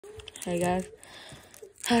Hey guys.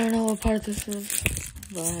 I don't know what part this is,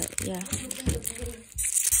 but yeah.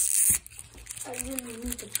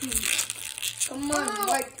 Come on,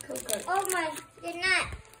 white Coco. Oh my, they're not.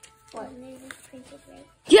 What?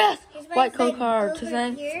 Yes! It's White like Coco over to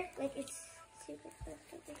say. here, like it's super far.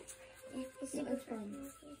 Yeah, it's super far.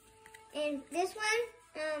 And this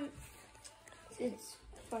one, It's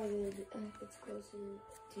farther, it's closer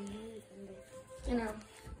to you. You know,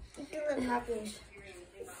 it's a it little happens.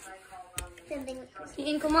 something.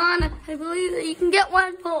 Dean, come on. I believe that you can get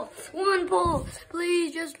one pull. One pull.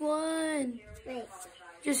 Please, just one. Wait,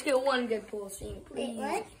 Just get one good pull, Dean. wait, Please.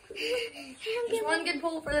 what? Just one good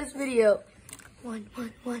pull for this video. One.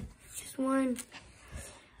 Just one. One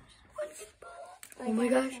good pull. Oh my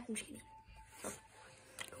gosh. I'm just kidding.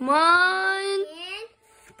 Come on. And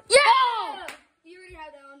Yeah! You already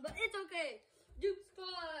had that one, but it's okay. Duke's Claws.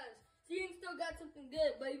 Dean still got something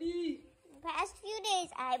good, baby. the past few days,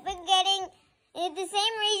 I've been getting in the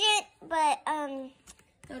same region, but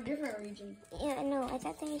No, different region. yeah, no, I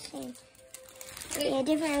thought they were the same. Yeah,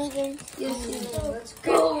 different regions. Yes, let's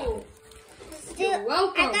go. Still, You're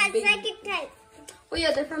welcome, I got baby. psychic type. Oh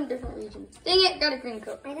yeah, they're from different regions. Dang it, got a green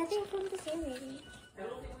coat. I thought they were from the same region.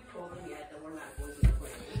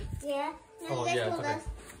 Yeah. No, Oh, you guys yeah, told it's okay. us.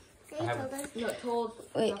 You guys told us. Not told.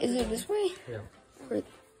 Wait, is it this way? Yeah.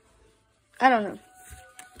 I don't know.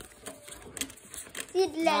 See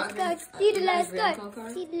the last card. See the last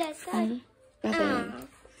card. See the last card. Nothing.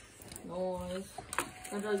 Noise.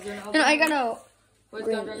 Andrew's gonna open. No, I gotta. Wait,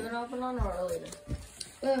 Andrew's gonna open on or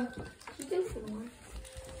later? You do for one.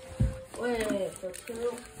 Wait, for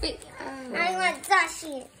two. Wait, I want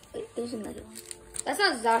Zashi. wait, there's another one. That's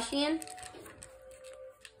not Zacian.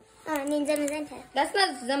 Oh, I mean Zamazenta. That's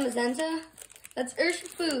not Zamazenta. That's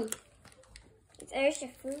Urshifu. It's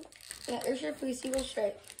Urshifu. Yeah, Urshifu single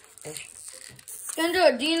stripe.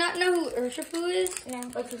 Sandra, do you not know who Urshifu is? No.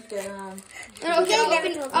 Let's just get on. Okay, Okay, never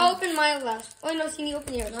told me. I'll open mine last. Oh no, see me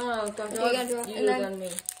open yours. No, Okay, Andrew, you and then- than me.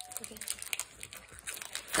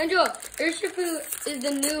 Andrew, Urshifu is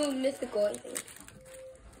the new mythical, I think.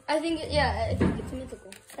 I think it's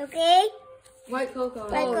mythical. Okay. White cocoa.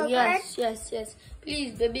 White Oh, cocoa. yes.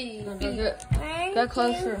 Please, baby. Get, One, get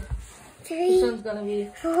closer. 2, This 3, one's gonna be,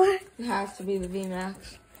 4. it has to be the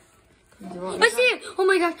VMAX. I see it! Oh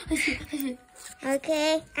my gosh, I see it.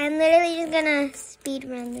 Okay, I'm literally just gonna speed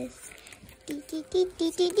run this. I'm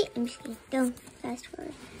just kidding. Don't fast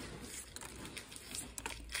forward.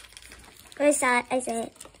 I saw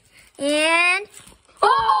it. And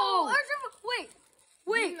Oh! Urshifu,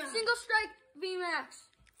 wait, single strike VMAX.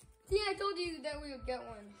 See, I told you that we would get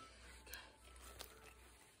one.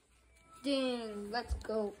 Dang, let's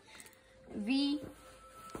go. V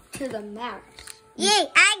to the max. yay,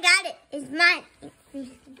 I got it. It's mine.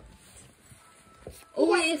 Oh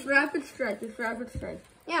wait, it's rapid strike.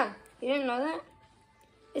 Yeah, you didn't know that?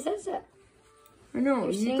 It says that. I know.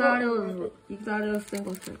 Your You single thought it and was. You thought it was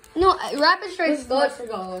single strike. No, rapid strike is Let's good.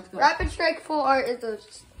 go. Let's go. Rapid strike full art is the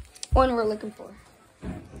one we're looking for.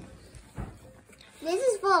 This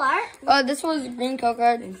is full art. Oh, this one's green code I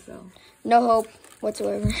card. think so. No hope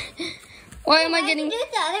whatsoever. Why am I Why getting? do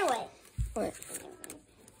it the other way? What?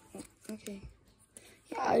 Okay.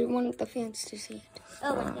 Yeah, I want the fans to see it.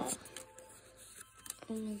 Oh my god.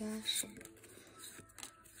 Oh my gosh.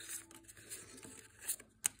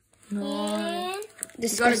 No. And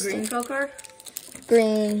This You got a green cocoa card?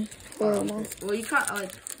 green. Horrible. Well, you got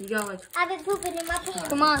like. I've been pooping in my pants.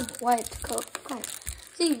 Come on, white coke card.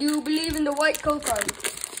 See, do you believe in the white coke card?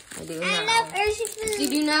 I do I now. love Urshifu. Do you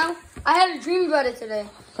do now? I had a dream about it today.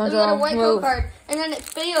 We got a white coke card, and then it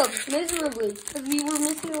failed miserably because we were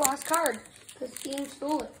missing the last card because Dean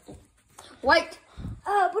stole it. White.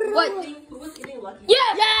 What? Who was getting lucky?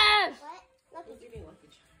 Yes! Yes! What? Lucky.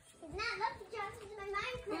 It's not Lucky Charms, it's my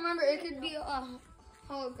Minecraft. Remember, it could be a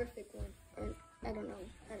holographic one. Or, I don't know.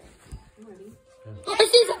 I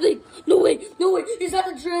see something! No way! Is that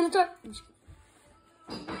a Tyranitar?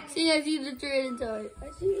 See, I see the Tyranitar.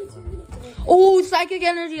 Oh, psychic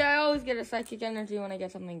energy. I always get a psychic energy when I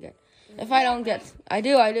get something good. If I don't get, I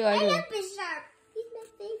do. I love Bisharp. He's my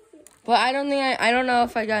favorite. But I don't think I don't know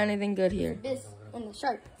if I got anything good here. This and the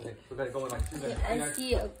shark. Okay, we gotta go in like 2 minutes. I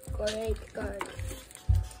see a great card.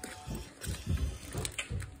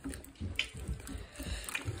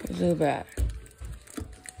 Zubat.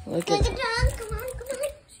 Look Take at it down. Come on.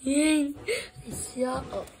 Dang. I saw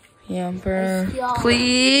it. Yumper. Yeah.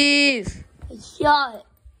 Please. I saw it.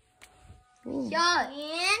 Ooh, Shot.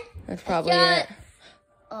 And that's probably got it.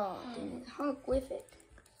 Oh, dang. Holographic.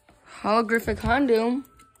 Holographic Houndoom.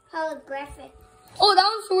 holographic. Oh,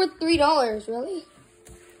 that one's worth $3, really?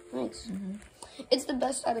 Nice. It's the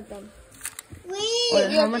best out of them. Wait,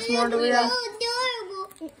 Wait, how much more do we have? so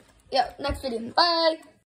adorable. Yeah, next video. Bye.